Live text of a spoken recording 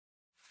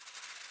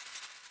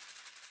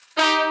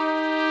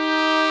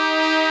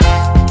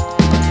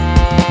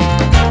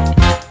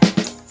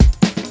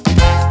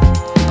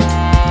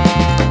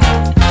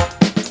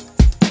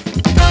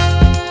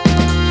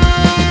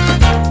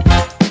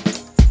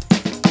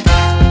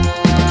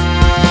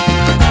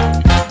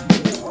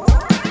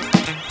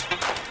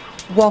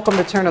Welcome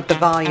to Turn Up the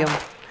Volume.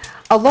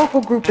 A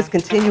local group is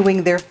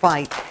continuing their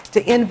fight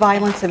to end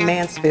violence in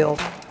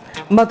Mansfield.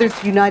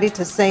 Mothers United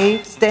to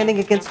Save, standing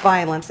against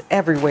violence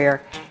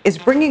everywhere, is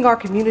bringing our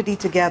community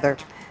together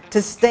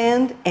to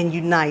stand and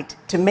unite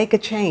to make a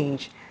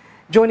change.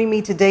 Joining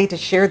me today to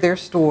share their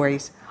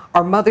stories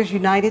are Mothers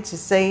United to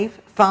Save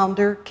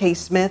founder Kay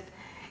Smith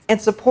and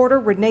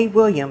supporter Renee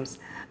Williams,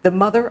 the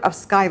mother of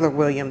Skylar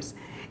Williams,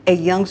 a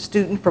young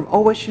student from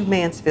OSU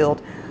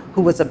Mansfield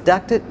who was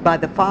abducted by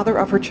the father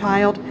of her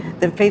child,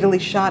 then fatally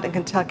shot in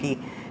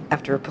Kentucky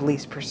after a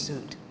police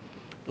pursuit.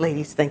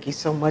 Ladies, thank you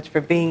so much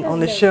for being on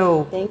the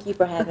show. Thank you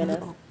for having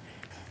us.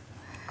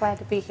 Glad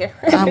to be here.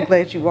 I'm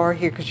glad you are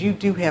here because you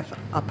do have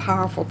a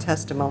powerful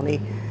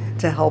testimony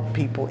to help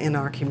people in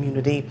our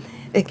community.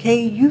 And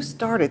Kay, you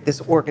started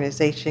this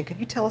organization. Can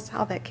you tell us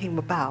how that came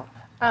about?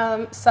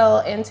 So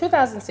in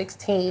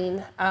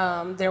 2016,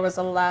 there was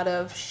a lot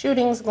of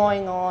shootings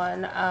going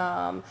on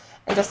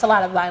and just a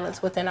lot of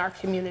violence within our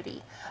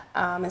community.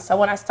 And so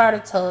when I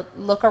started to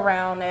look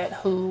around at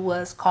who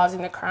was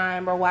causing the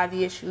crime or why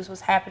the issues was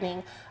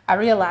happening, I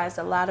realized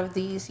a lot of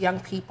these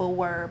young people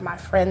were my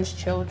friends'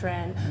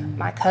 children,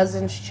 my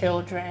cousins'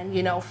 children,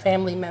 you know,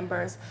 family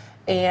members.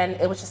 And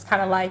it was just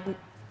kind of like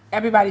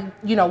everybody,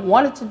 you know,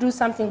 wanted to do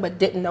something but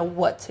didn't know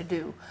what to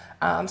do.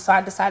 So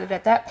I decided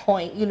at that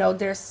point, you know,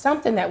 there's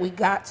something that we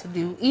got to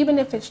do, even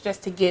if it's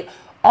just to get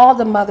all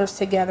the mothers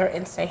together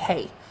and say,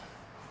 hey,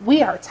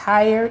 we are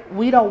tired.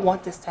 We don't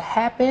want this to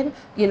happen.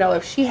 You know,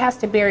 if she has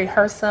to bury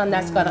her son,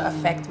 that's going to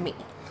affect me,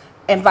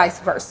 and vice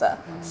versa.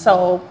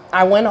 So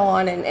I went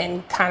on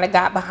and kind of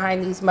got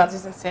behind these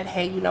mothers and said,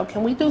 hey, you know,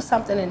 can we do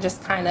something and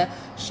just kind of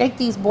shake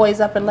these boys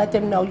up and let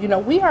them know, you know,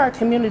 we are a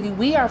community,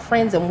 we are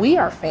friends, and we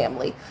are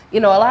family.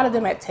 You know, a lot of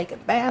them had taken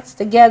baths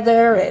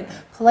together and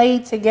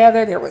played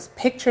together. There was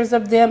pictures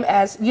of them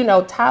as, you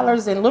know,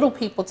 toddlers and little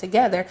people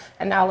together,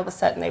 and all of a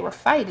sudden they were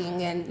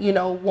fighting and, you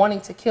know,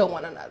 wanting to kill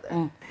one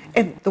another.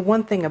 And the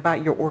one thing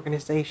about your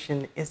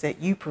organization is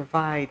that you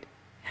provide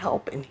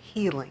help and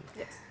healing.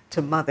 Yes.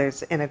 To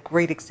mothers, and a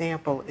great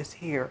example is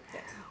here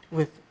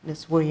with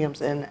Ms. Williams.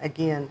 And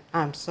again,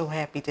 I'm so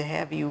happy to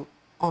have you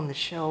on the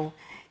show.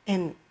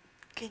 And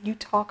can you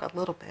talk a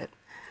little bit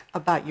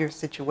about your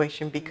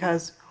situation?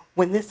 Because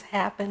when this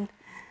happened,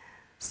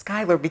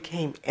 Skylar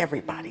became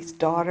everybody's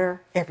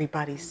daughter,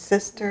 everybody's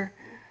sister.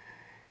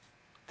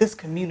 This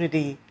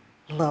community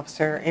loves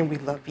her, and we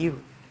love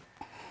you.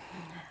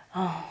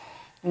 Oh,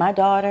 my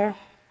daughter,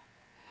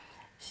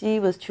 she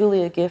was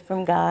truly a gift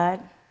from God.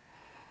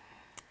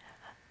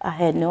 I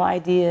had no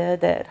idea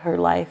that her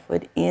life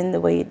would end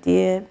the way it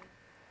did.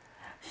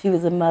 She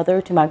was a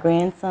mother to my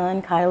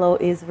grandson,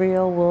 Kylo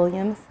Israel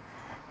Williams,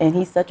 and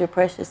he's such a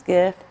precious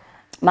gift.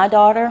 My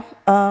daughter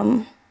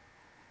fell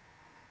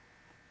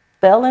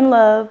in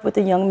love with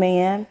a young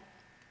man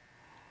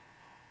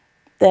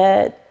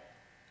that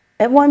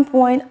at one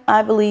point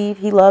I believe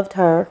he loved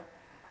her,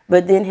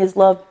 but then his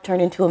love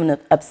turned into an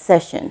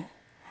obsession.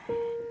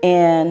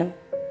 And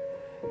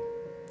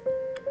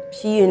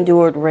she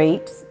endured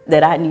rapes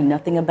that I knew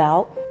nothing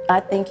about.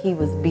 I think he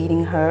was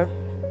beating her,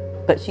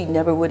 but she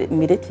never would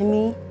admit it to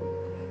me.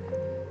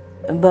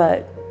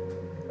 But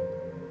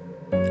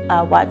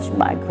I watched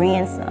my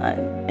grandson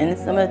and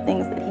some of the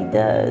things that he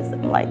does.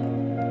 I'm like,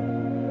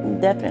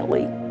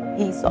 definitely,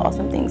 he saw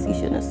some things he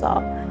shouldn't have saw.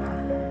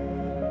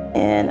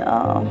 And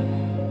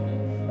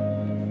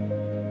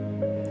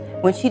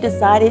when she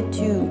decided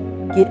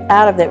to get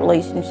out of that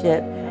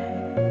relationship,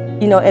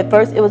 you know, at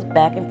first it was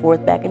back and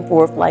forth,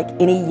 like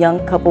any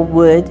young couple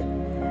would.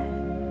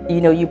 You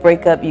know, you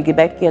break up, you get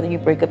back together, you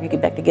break up, you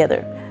get back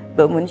together.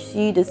 But when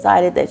she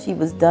decided that she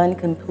was done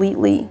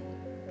completely,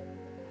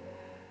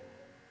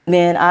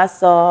 man, I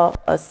saw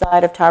a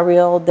side of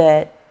Tyrell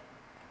that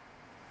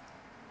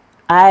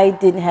I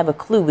didn't have a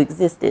clue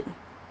existed.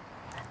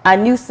 I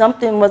knew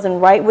something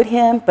wasn't right with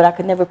him, but I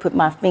could never put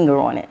my finger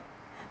on it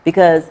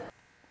because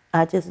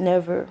I just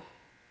never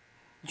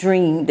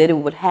dreamed that it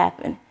would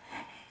happen.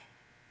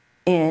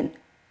 And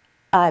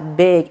I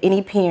beg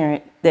any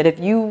parent that if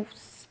you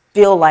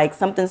feel like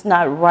something's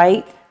not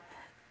right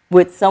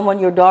with someone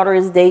your daughter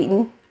is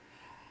dating,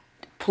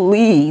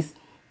 please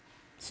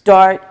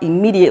start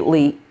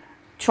immediately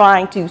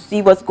trying to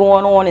see what's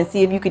going on and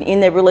see if you can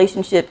end that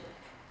relationship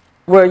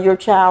where your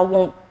child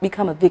won't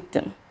become a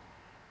victim.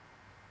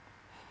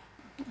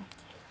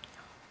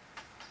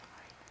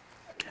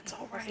 That's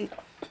all right.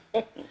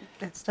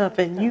 That's tough.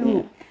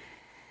 And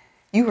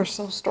you are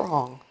so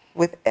strong.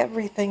 With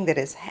everything that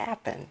has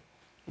happened,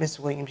 Ms.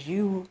 Williams,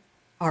 you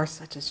are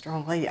such a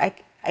strong lady. I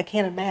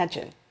can't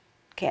imagine.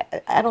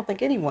 I don't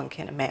think anyone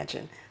can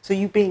imagine. So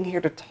you being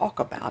here to talk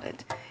about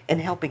it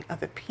and helping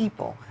other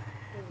people,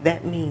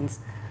 that means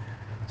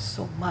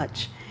so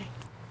much.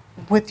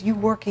 With you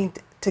working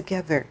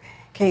together,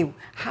 Kay,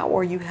 how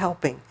are you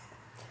helping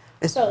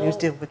Ms. Williams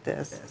deal with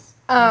this?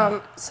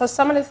 So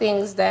some of the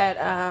things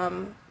that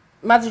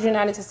Mothers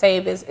United to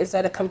Save is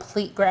at a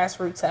complete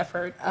grassroots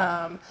effort.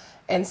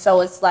 And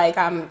so it's like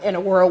I'm in a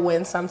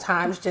whirlwind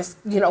sometimes, just,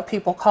 you know,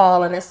 people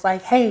call and it's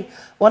like, hey,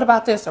 what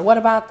about this or what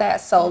about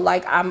that? So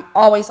like I'm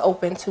always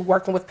open to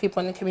working with people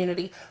in the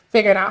community,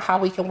 figuring out how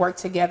we can work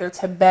together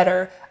to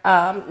better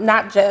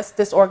not just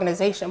this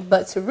organization,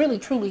 but to really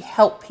truly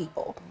help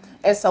people.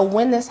 And so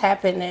when this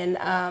happened,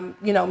 and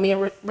you know, me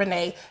and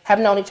Renee have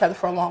known each other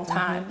for a long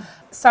time,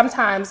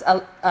 sometimes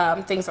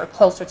things are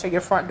closer to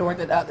your front door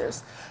than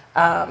others.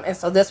 And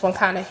so this one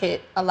kind of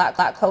hit a lot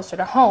closer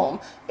to home.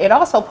 It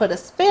also put a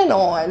spin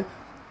on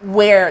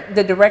where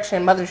the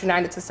direction Mothers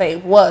United to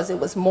Save was. It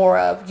was more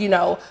of, you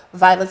know,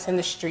 violence in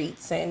the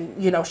streets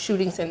and, you know,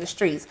 shootings in the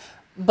streets.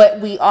 But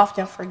we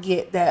often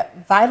forget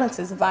that violence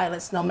is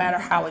violence no matter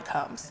how it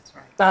comes.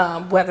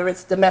 Whether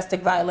it's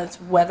domestic violence,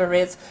 whether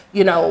it's,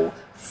 you know,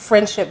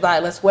 friendship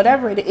violence,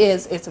 whatever it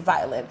is, it's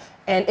violent.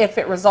 And if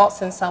it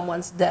results in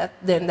someone's death,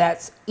 then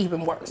that's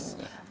even worse.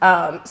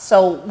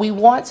 So we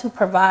want to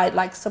provide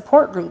like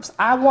support groups.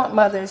 I want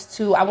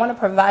to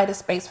provide a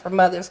space for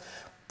mothers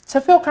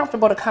to feel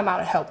comfortable to come out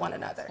and help one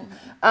another.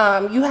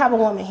 You have a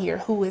woman here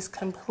who is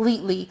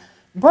completely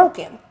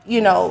broken.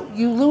 You know,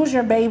 you lose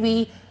your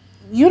baby,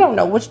 you don't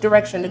know which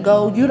direction to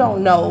go, you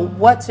don't know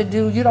what to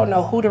do, you don't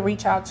know who to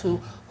reach out to.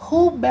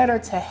 Who better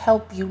to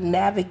help you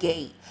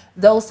navigate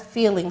those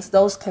feelings,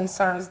 those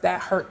concerns that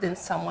hurt than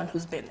someone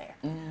who's been there?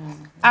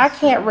 I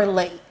can't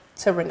relate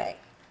to Renee,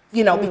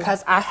 you know,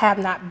 because I have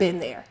not been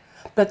there.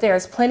 But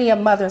there's plenty of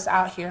mothers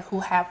out here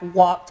who have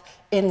walked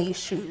in these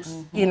shoes,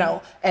 you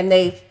know, and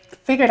they've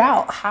figured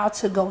out how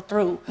to go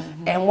through.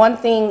 And one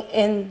thing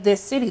in this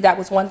city, that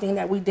was one thing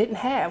that we didn't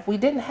have. We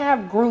didn't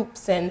have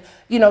groups and,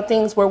 you know,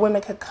 things where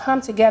women could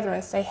come together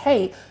and say,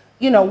 hey,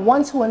 you know,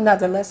 one to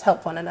another, let's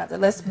help one another.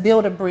 Let's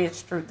build a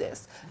bridge through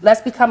this.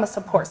 Let's become a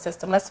support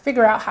system. Let's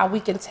figure out how we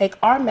can take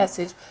our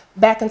message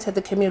back into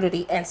the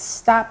community and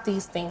stop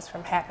these things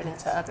from happening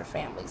to other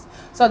families.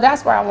 So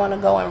that's where I want to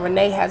go, and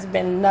Renee has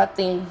been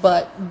nothing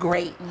but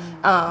great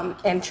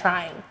and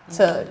trying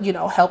to, you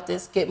know, help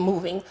this get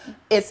moving.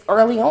 It's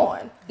early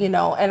on, you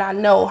know, and I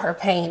know her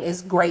pain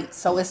is great.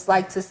 So it's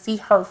like to see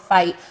her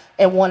fight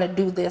and want to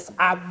do this,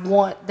 I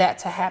want that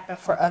to happen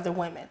for other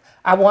women.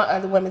 I want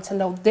other women to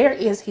know there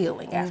is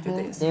healing after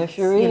this. There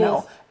sure is. You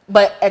know,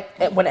 but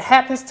when it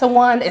happens to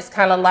one, it's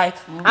kind of like,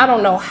 I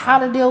don't know how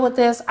to deal with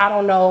this. I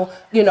don't know,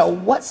 you know,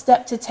 what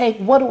step to take.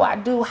 What do I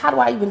do? How do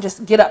I even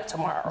just get up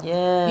tomorrow?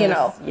 You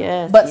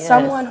know, but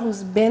someone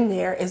who's been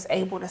there is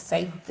able to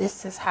say,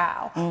 this is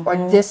how, or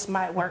this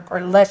might work,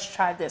 or let's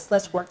try this.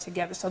 Let's work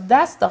together. So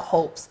that's the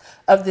hopes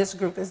of this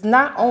group, is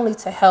not only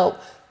to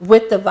help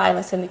with the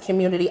violence in the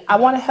community. I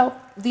want to help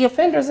the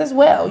offenders as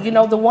well. You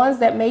know, the ones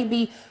that may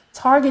be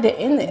targeted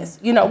in this.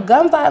 You know,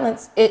 gun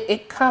violence,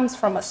 it comes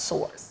from a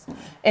source.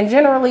 And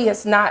generally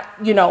it's not,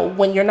 you know,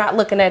 when you're not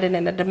looking at it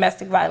in a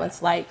domestic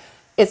violence, like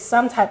it's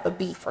some type of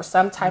beef or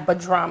some type of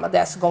drama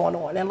that's going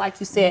on. And like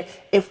you said,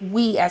 if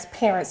we as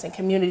parents and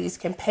communities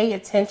can pay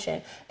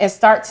attention and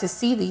start to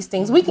see these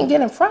things, we can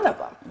get in front of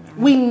them.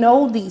 We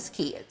know these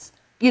kids.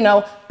 You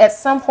know, at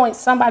some point,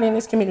 somebody in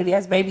this community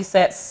has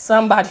babysat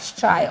somebody's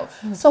child.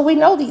 So we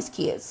know these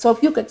kids. So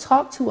if you could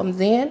talk to them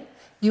then,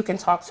 you can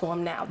talk to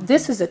them now.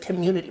 This is a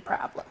community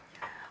problem.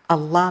 A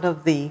lot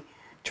of the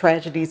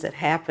tragedies that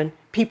happen,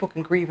 people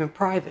can grieve in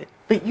private,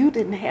 but you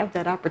didn't have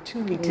that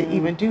opportunity to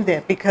even do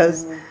that,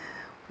 because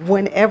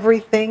when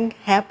everything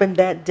happened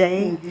that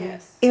day,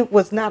 it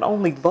was not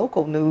only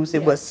local news,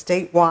 it was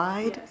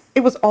statewide, it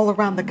was all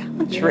around the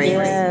country.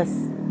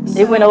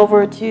 It went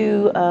over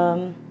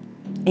to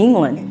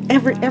England.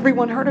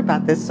 Everyone heard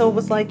about this, so it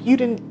was like you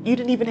didn't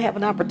even have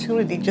an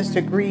opportunity just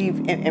to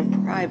grieve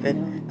in private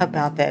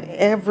about that.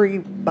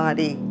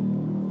 Everybody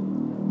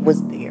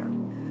was there.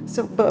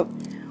 So, but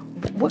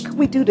what can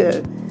we do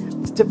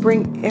to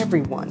bring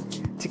everyone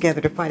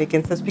together to fight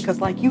against this? Because,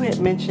 like you had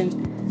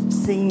mentioned,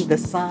 seeing the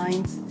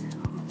signs.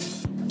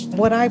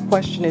 What I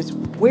question is,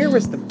 where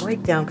is the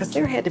breakdown? Because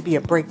there had to be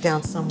a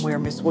breakdown somewhere,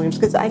 Ms. Williams.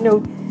 Because I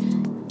know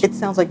it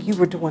sounds like you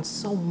were doing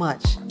so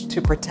much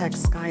to protect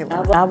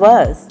Skylar. I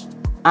was.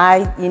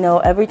 You know,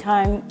 every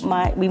time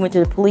we went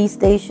to the police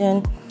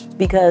station,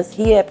 because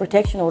he had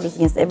protection orders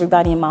against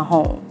everybody in my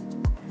home.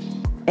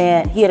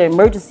 And he had an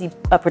emergency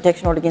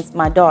protection order against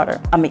my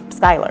daughter,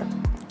 Skylar.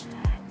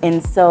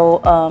 And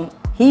so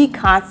he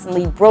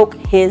constantly broke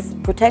his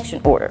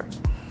protection order.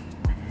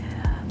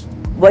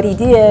 What he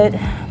did,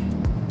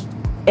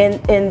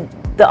 and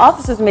the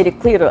officers made it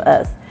clear to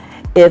us,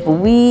 if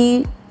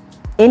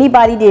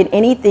anybody did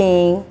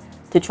anything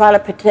to try to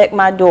protect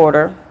my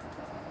daughter,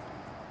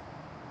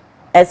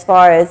 as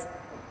far as,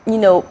 you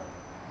know,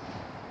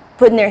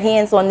 putting their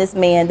hands on this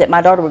man, that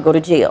my daughter would go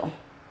to jail.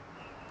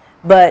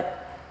 But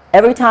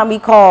every time we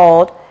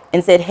called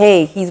and said,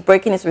 hey, he's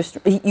breaking his,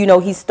 you know,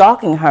 he's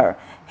stalking her.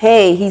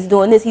 Hey, he's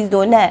doing this, he's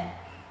doing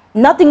that.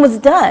 Nothing was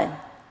done.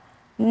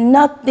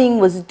 Nothing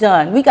was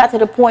done. We got to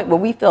the point where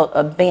we felt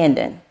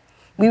abandoned.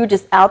 We were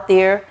just out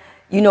there,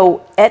 you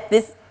know, at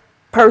this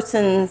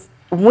person's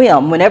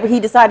whim. Whenever he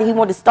decided he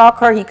wanted to stalk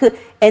her, he could.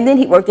 And then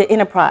he worked at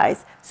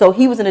Enterprise, so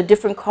he was in a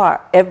different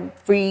car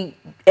every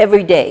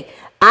day.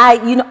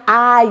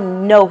 I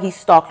know he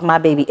stalked my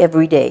baby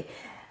every day.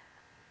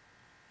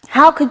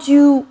 How could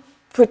you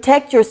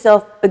protect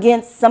yourself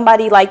against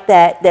somebody like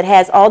that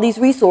has all these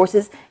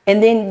resources,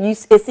 and then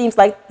it seems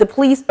like the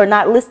police are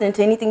not listening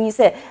to anything you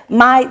said?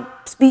 My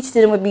speech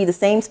to them would be the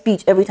same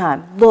speech every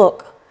time.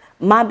 Look,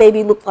 my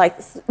baby looks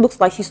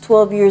like she's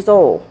 12 years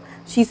old.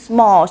 She's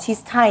small,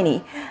 she's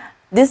tiny.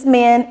 This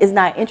man is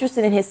not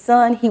interested in his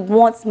son. He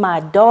wants my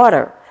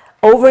daughter.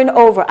 Over and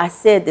over I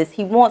said this.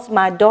 He wants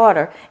my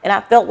daughter, and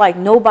I felt like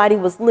nobody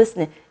was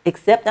listening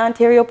except the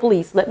Ontario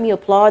Police. Let me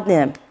applaud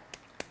them.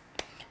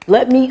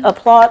 Let me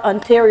applaud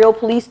Ontario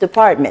Police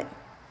Department.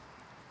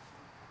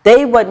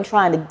 They wasn't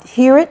trying to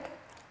hear it.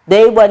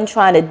 They wasn't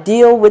trying to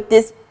deal with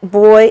this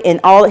boy and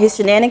all of his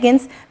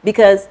shenanigans,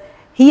 because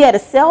he had a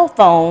cell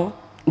phone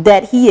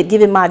that he had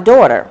given my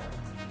daughter.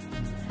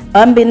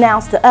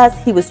 Unbeknownst to us,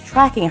 he was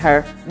tracking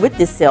her with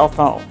this cell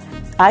phone.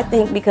 I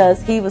think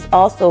because he was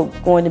also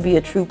going to be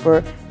a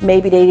trooper,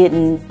 maybe they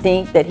didn't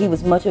think that he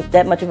was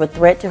that much of a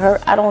threat to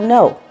her. I don't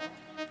know.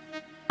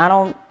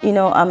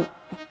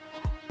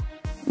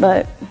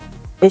 But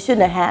it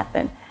shouldn't have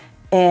happened.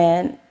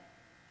 And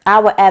I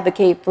would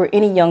advocate for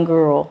any young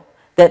girl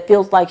that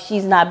feels like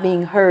she's not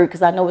being heard,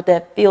 because I know what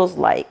that feels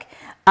like.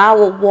 I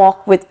will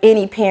walk with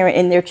any parent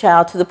and their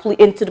child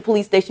into the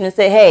police station and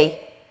say,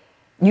 hey,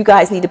 you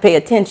guys need to pay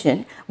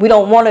attention. We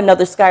don't want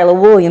another Skylar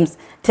Williams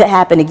to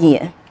happen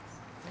again.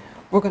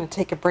 We're going to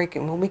take a break,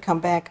 and when we come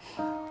back,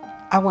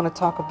 I want to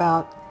talk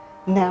about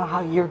now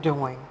how you're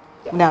doing.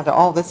 Yes. Now that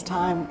all this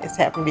time is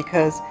happening,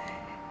 because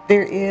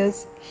there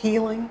is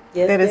healing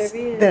that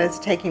is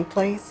taking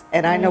place,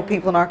 and I know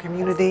people in our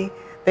community,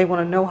 they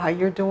want to know how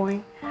you're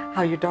doing,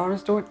 how your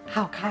daughter's doing,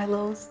 how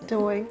Kylo's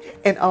doing,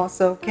 and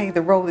also, Kay,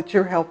 the role that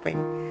you're helping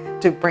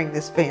to bring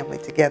this family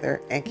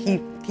together and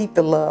keep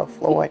the love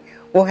flowing.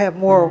 We'll have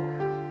more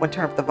when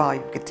Turn Up the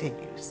Volume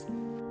continues.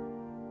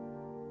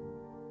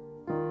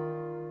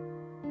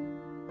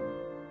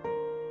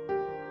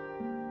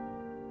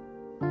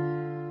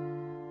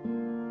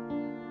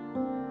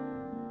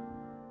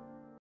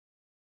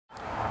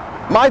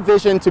 My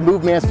vision to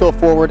move Mansfield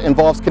forward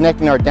involves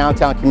connecting our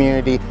downtown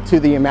community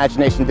to the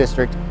Imagination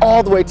District,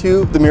 all the way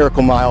to the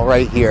Miracle Mile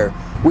right here.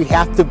 We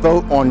have to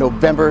vote on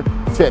November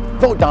 5th.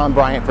 Vote Don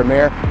Bryant for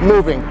mayor,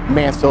 moving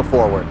Mansfield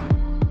forward.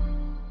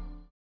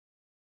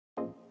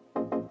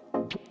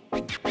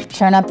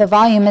 Turn Up the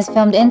Volume is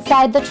filmed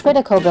inside the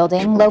Tritico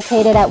building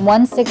located at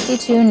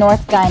 162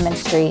 North Diamond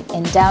Street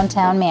in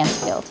downtown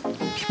Mansfield.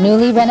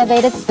 Newly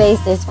renovated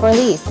space is for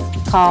lease.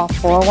 Call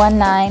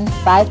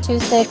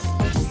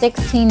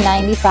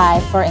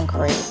 419-526-1695 for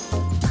inquiries.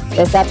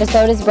 This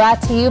episode is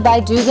brought to you by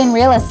Dugan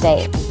Real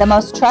Estate, the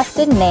most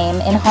trusted name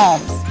in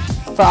homes.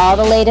 For all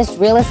the latest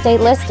real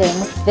estate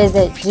listings,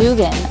 visit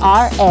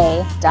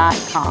duganra.com.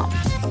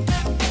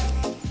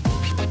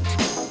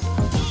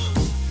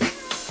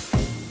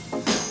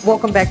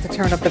 Welcome back to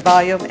Turn Up the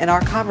Volume and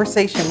our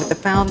conversation with the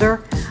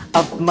founder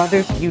of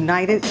Mothers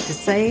United to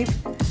Save,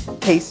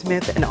 Kay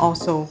Smith, and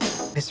also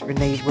Miss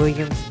Renee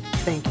Williams.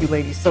 Thank you,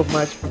 ladies, so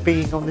much for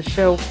being on the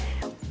show.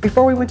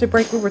 Before we went to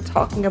break, we were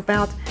talking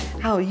about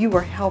how you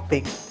were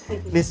helping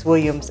Miss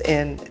Williams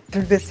and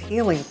through this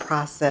healing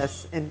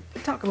process. And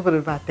talk a little bit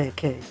about that,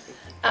 Kay.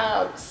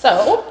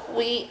 So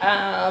we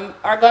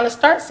are going to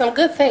start some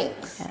good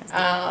things.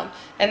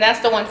 And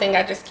that's the one thing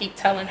I just keep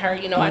telling her.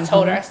 You know, I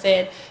told her, I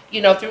said,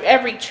 you know, through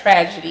every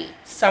tragedy,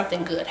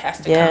 something good has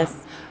to come.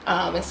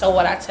 And so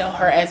what I tell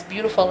her, as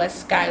beautiful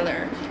as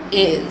Skylar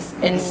is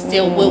and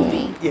still will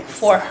be,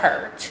 for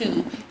her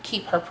to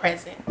keep her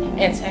present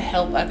and to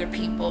help other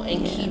people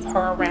and keep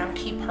her around,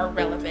 keep her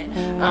relevant.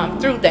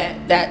 Through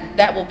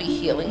that will be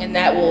healing, and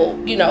that will,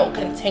 you know,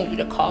 continue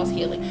to cause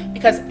healing.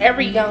 Because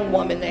every young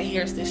woman that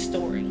hears this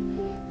story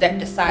that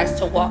decides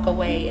to walk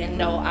away and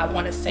know, I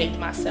want to save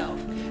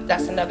myself,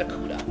 that's another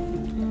kudo.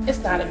 It's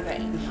not in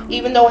vain.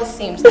 Even though it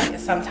seems like it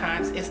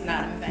sometimes, it's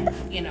not in vain,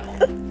 you know.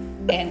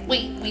 And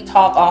we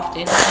talk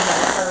often, you know,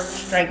 her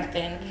strength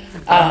and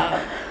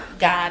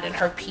God and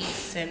her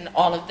peace and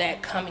all of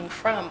that coming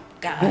from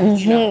God,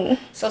 you know.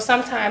 So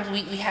sometimes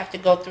we have to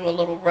go through a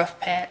little rough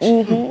patch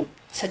to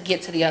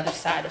get to the other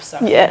side of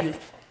something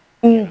beautiful.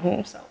 You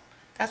know? So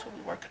that's what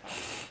we're working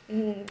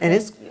on. And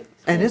it's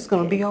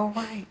going to be all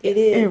right. It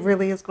is. It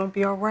really is going to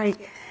be all right.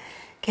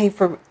 Okay,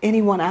 for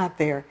anyone out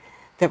there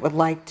that would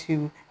like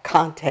to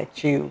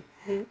contact you,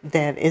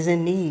 that is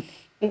in need,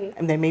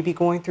 and they may be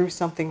going through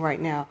something right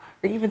now,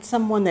 or even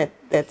someone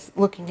that's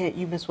looking at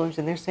you, Miss Williams,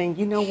 and they're saying,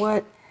 you know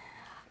what,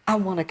 I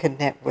want to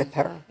connect with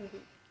her,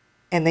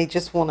 and they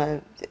just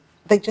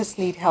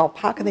need help.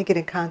 How can they get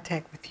in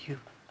contact with you?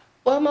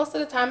 Well, most of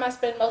the time I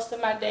spend most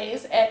of my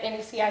days at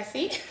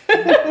NECIC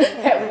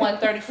at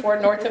 134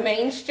 North of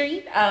Main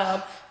Street.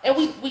 And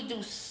we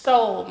do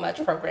so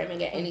much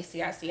programming at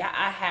NECIC.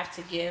 I have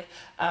to give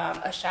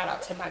a shout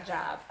out to my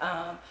job.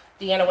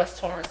 Deanna West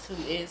Torrance, who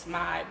is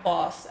my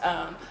boss,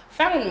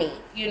 found me,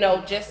 you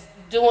know, just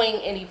doing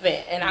an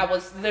event, and I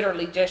was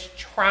literally just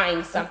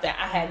trying something.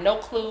 I had no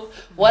clue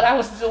what I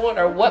was doing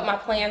or what my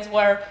plans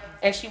were.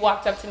 And she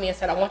walked up to me and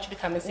said, I want you to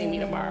come and see me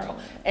tomorrow.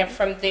 And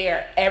from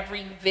there,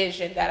 every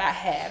vision that I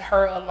had,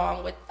 her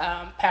along with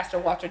Pastor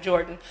Walter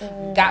Jordan,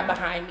 got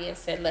behind me and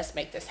said, let's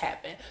make this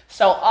happen.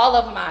 So all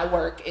of my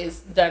work is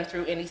done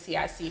through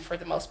NECIC for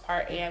the most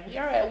part. And we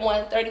are at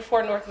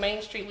 134 North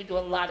Main Street. We do a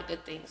lot of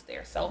good things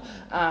there. So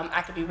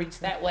I could be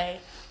reached that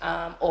way,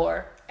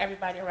 or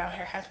everybody around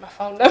here has my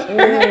phone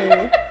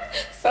number.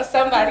 So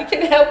somebody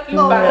can help you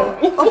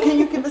find me. Oh, can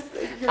you give us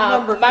your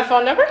number? My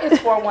phone number is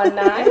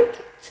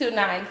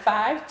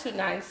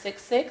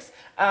 419-295-2966.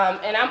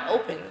 And I'm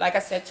open, like I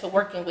said, to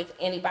working with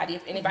anybody.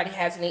 If anybody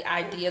has any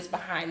ideas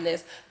behind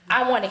this,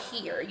 I want to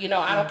hear. You know,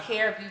 I don't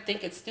care if you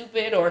think it's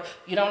stupid or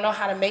you don't know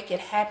how to make it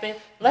happen.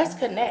 Let's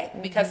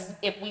connect, because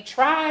if we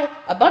try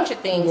a bunch of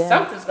things,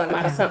 something's going to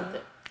come out of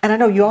something. And I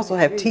know you also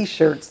have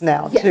T-shirts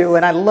now, too,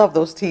 and I love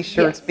those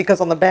T-shirts because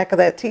on the back of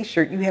that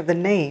T-shirt, you have the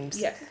names.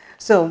 Yes.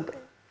 So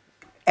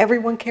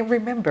everyone can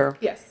remember.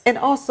 Yes. And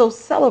also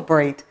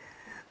celebrate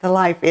the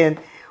life. And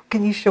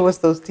can you show us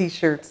those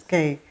T-shirts,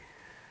 Kay?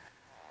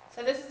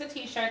 So this is the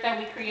T-shirt that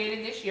we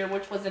created this year,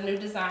 which was a new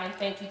design.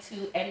 Thank you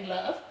to Eddie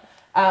Love.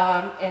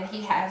 And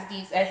he has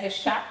these at his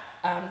shop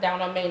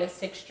down on Main and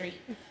 6th Street.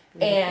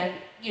 And,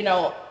 you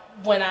know,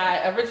 when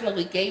I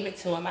originally gave it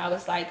to him, I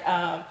was like,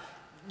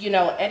 you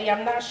know, Eddie,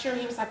 I'm not sure.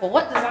 He was like, well,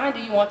 what design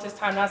do you want this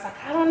time? And I was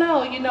like, I don't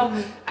know. You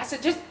know, I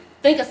said, just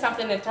think of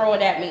something and throw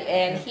it at me.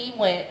 And he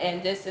went,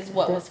 and this is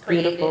what was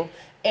created. Beautiful.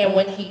 And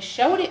when he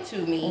showed it to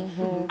me,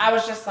 I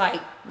was just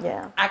like,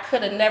 I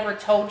could have never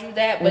told you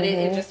that, but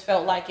it just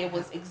felt like it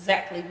was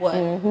exactly what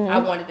I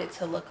wanted it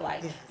to look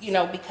like. You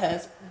know,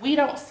 because we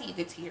don't see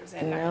the tears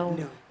at night.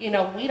 No. You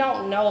know, we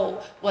don't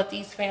know what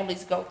these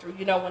families go through.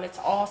 You know, when it's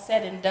all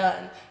said and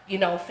done, you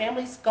know,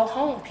 families go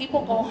home.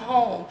 People go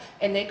home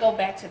and they go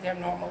back to their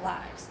normal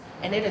lives.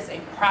 And it is a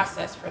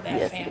process for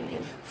that family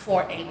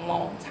for a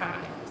long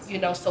time. You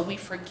know, so we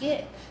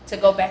forget to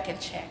go back and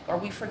check, or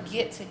we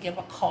forget to give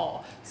a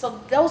call. So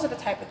those are the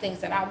type of things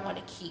that I want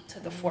to keep to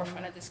the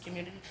forefront of this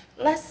community.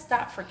 Let's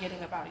stop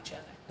forgetting about each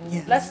other.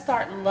 Let's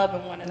start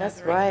loving one another.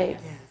 That's right.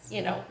 Again,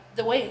 you know,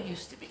 the way it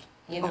used to be.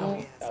 You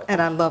know. So.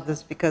 And I love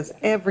this because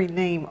every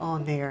name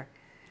on there,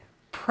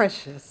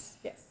 precious.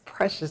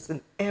 Precious in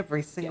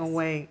every single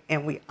way,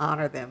 and we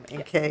honor them.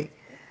 And Kay,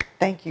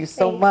 thank you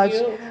so much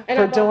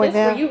for doing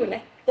that. For you,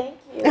 Renee. Thank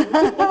you.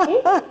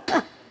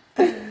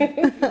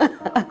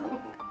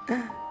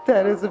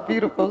 That is a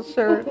beautiful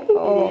shirt.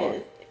 Oh.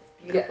 It's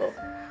beautiful.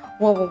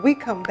 Well, when we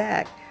come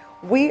back,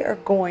 we are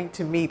going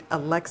to meet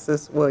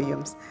Alexis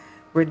Williams,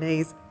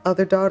 Renee's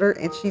other daughter,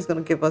 and she's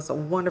going to give us a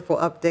wonderful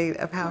update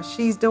of how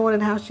she's doing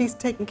and how she's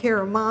taking care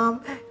of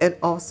Mom, and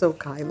also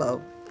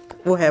Kylo.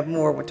 We'll have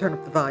more when Turn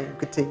Up the Volume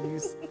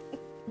continues.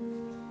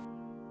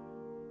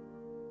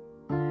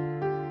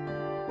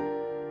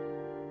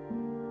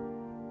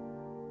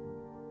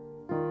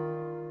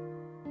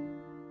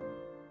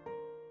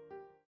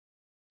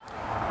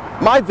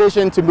 My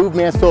vision to move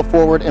Mansfield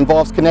forward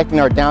involves connecting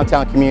our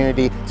downtown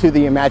community to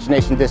the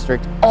Imagination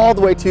District, all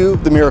the way to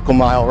the Miracle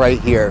Mile right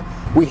here.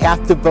 We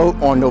have to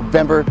vote on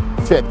November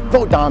 5th.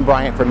 Vote Don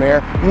Bryant for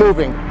mayor,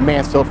 moving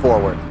Mansfield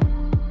forward.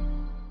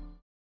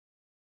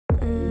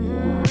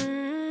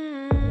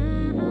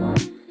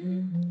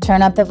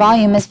 Turn Up the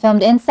Volume is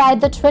filmed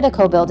inside the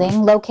Tritico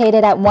building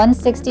located at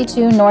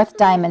 162 North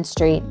Diamond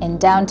Street in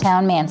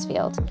downtown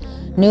Mansfield.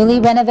 Newly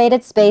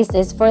renovated space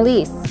is for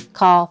lease.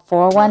 Call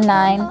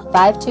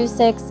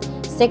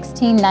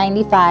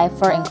 419-526-1695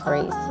 for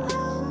inquiries.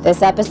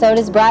 This episode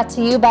is brought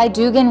to you by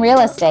Dugan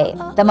Real Estate,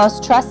 the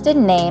most trusted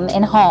name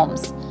in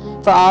homes.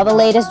 For all the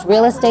latest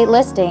real estate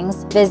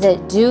listings, visit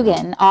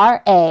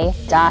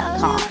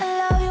duganra.com.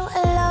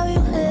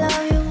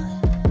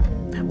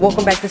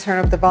 Welcome back to Turn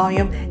Up the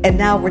Volume, and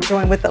now we're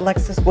joined with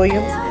Alexis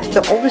Williams,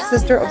 the older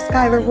sister of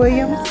Skylar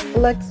Williams.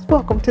 Alexis,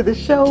 welcome to the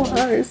show.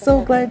 I'm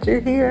so glad you're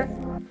here.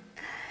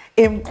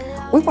 And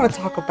we want to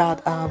talk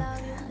about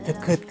the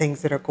good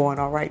things that are going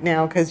on right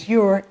now, because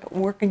you're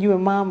working, you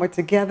and Mom are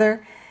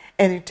together,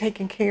 and you're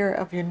taking care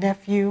of your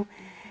nephew,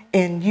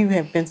 and you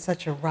have been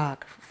such a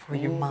rock for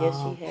your mom. Yes,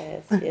 she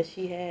has. Yes,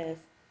 she has.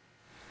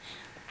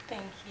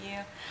 Thank you.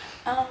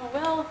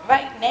 Well,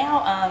 right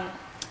now,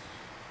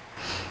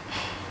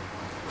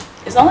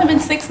 it's only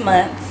been 6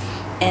 months,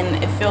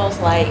 and it feels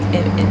like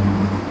it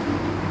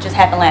just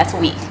happened last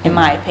week, in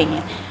my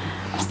opinion.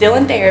 I'm still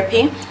in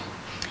therapy,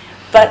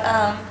 but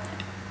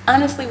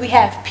honestly, we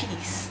have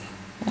peace.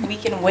 We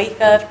can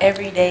wake up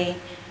every day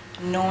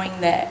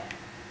knowing that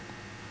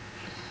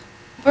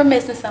we're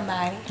missing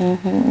somebody,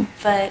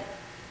 but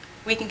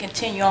we can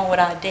continue on with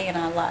our day and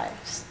our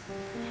lives.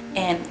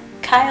 And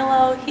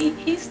Kylo,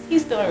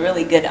 he's doing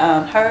really good.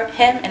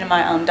 Him and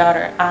my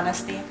daughter,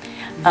 Honesty,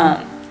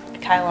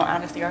 Kylo and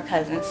Honesty are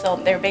cousins, so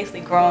they're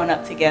basically growing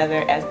up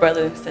together as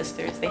brothers and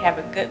sisters. They have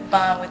a good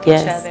bond with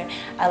each other.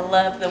 I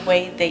love the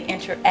way they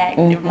interact.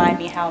 They remind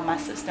me how my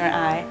sister and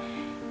I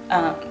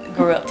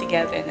grew up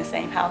together in the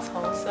same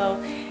household. So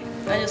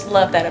I just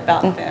love that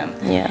about them.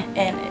 Yeah.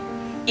 And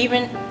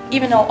even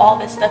though all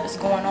this stuff is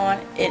going on,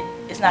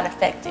 it's not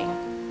affecting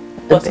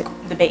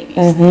the babies,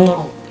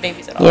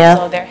 babies at all. Yeah.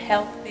 So they're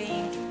healthy.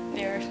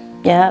 They're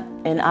Yeah,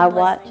 and I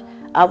watch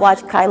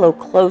Kylo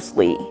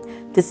closely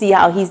to see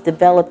how he's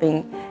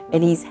developing,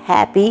 and he's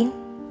happy.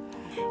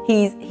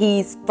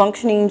 He's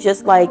functioning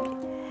just like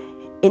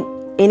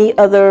in any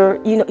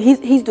other,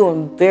 he's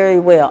doing very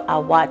well. I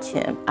watch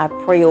him. I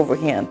pray over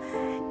him.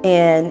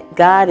 And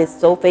God is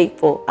so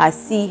faithful. I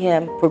see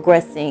him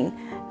progressing.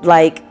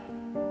 Like,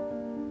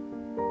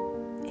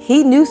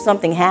 he knew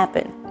something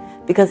happened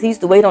because he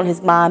used to wait on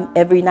his mom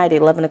every night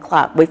at 11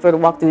 o'clock, wait for her to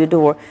walk through the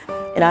door.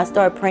 And I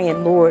started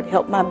praying, Lord,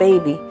 help my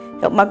baby,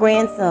 help my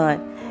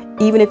grandson.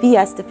 Even if he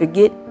has to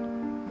forget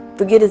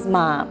his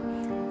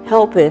mom,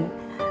 help him.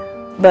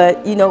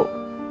 But,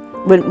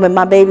 when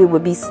my baby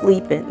would be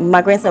sleeping,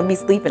 my grandson would be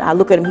sleeping, I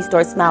look at him, he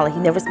starts smiling. He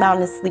never smiled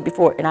in his sleep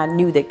before, and I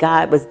knew that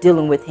God was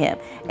dealing with him,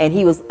 and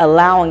he was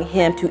allowing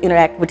him to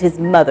interact with his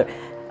mother.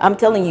 I'm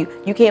telling you,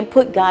 you can't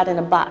put God in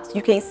a box.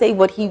 You can't say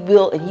what he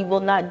will and he will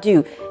not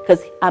do,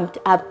 because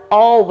I've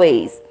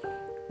always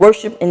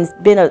worshiped and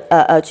been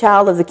a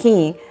child of the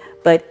King,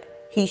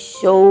 but he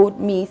showed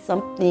me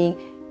something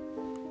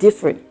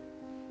different.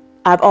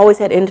 I've always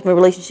had an intimate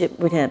relationship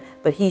with him,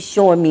 but he's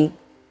showing me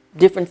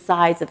different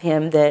sides of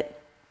him that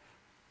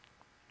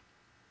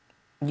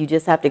you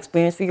just have to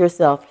experience for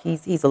yourself.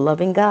 He's a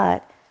loving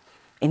God,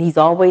 and he's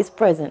always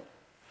present.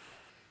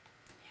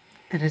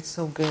 And it's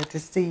so good to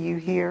see you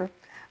here,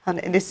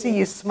 and to see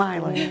you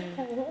smiling,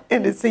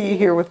 and to see you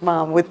here with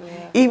Mom,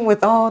 even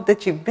with all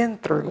that you've been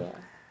through,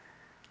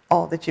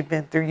 all that you've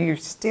been through, you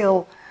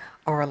still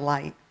are a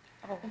light.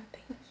 Oh, thank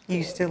you.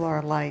 You still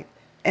are a light.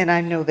 And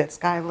I know that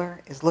Skylar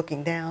is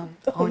looking down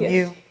on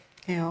you,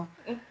 Yeah.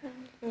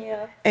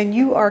 And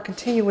you are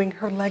continuing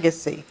her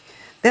legacy.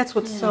 That's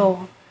what's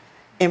so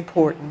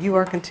important. You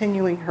are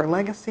continuing her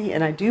legacy,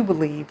 and I do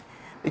believe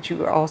that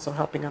you are also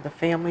helping other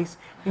families,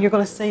 and you're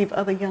going to save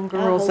other young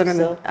girls that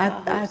are.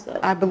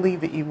 I believe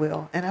that you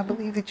will, and I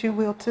believe that you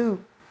will too.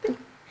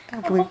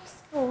 I believe.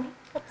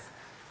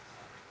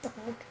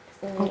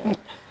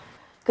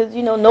 Because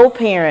no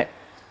parent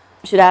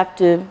should have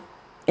to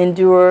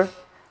endure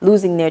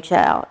losing their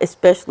child,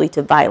 especially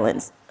to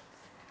violence.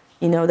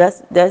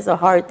 That's a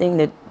hard thing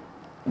to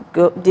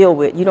deal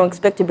with. You don't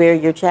expect to bury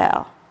your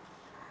child.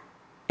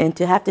 And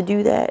to have to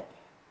do that,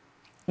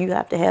 you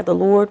have to have the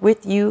Lord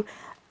with you.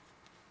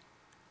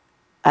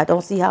 I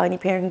don't see how any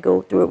parent can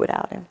go through it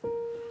without him.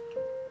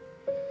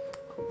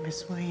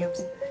 Miss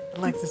Williams,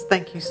 Alexis,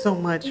 thank you so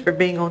much for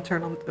being on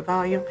Turn On the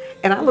Volume.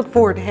 And I look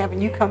forward to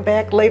having you come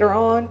back later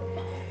on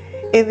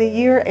in the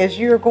year as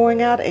you're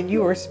going out and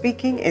you are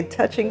speaking and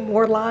touching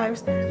more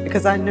lives,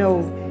 because I know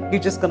you're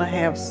just going to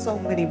have so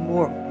many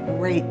more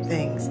great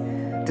things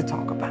to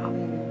talk about.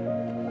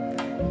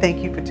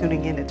 Thank you for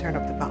tuning in to Turn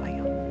Up the Volume.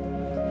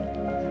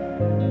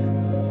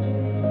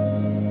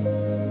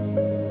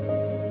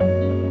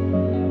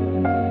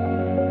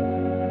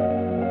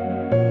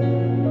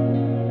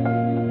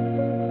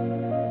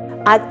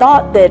 I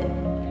thought that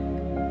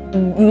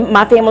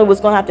my family was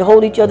going to have to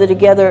hold each other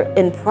together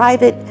in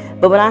private,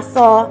 but when I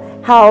saw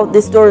how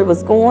this story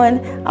was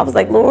going, I was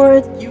like,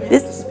 Lord,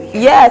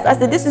 yes, I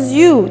said, this is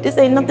you. This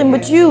ain't nothing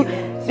but you.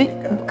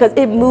 Because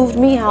it moved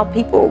me how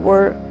people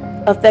were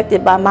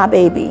affected by my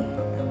baby.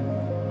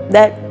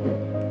 That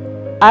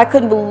I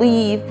couldn't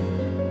believe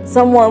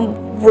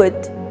someone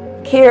would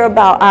care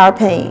about our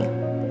pain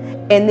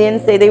and then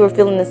say they were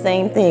feeling the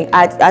same thing.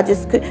 I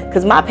just could,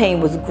 because my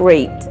pain was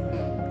great.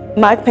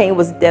 My pain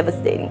was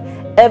devastating.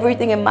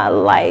 Everything in my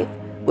life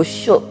was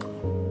shook.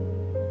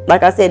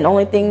 Like I said, the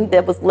only thing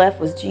that was left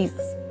was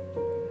Jesus.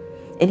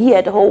 And he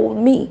had to hold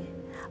me.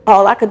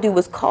 All I could do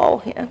was call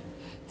him,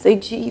 say,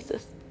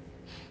 Jesus.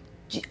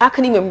 I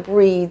couldn't even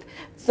breathe.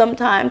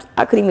 Sometimes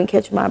I couldn't even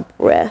catch my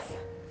breath.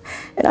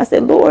 And I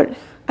said, Lord,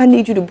 I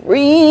need you to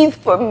breathe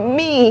for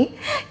me.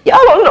 Y'all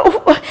don't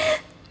know.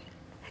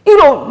 You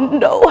don't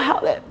know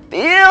how that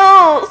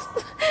feels.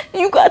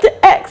 You got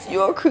to ask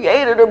your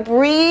creator to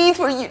breathe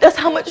for you. That's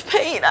how much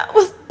pain I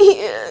was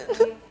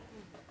in.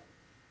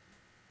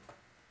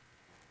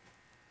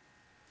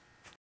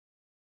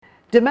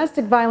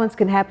 Domestic violence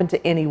can happen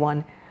to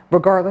anyone,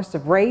 regardless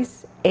of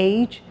race,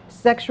 age,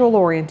 sexual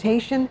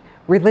orientation,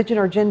 religion,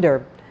 or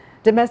gender.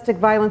 Domestic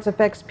violence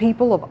affects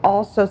people of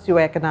all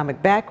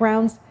socioeconomic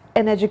backgrounds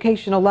and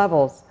educational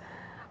levels.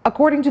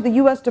 According to the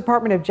U.S.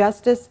 Department of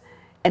Justice,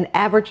 an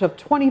average of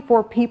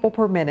 24 people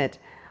per minute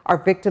are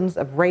victims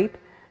of rape,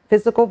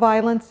 physical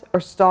violence, or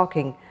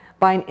stalking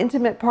by an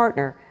intimate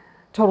partner,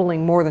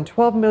 totaling more than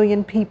 12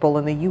 million people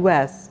in the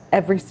U.S.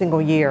 every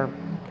single year.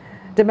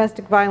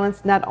 Domestic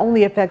violence not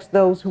only affects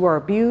those who are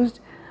abused,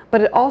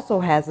 but it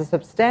also has a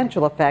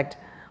substantial effect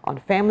on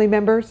family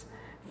members,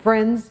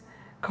 friends,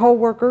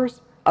 co-workers,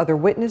 other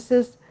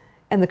witnesses,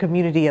 and the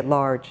community at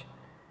large.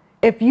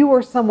 If you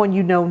or someone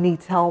you know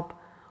needs help,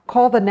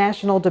 call the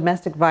National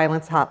Domestic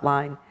Violence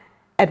Hotline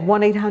at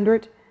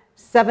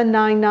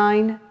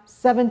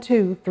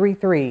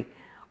 1-800-799-7233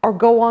 or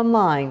go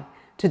online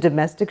to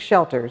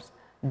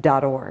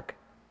domesticshelters.org.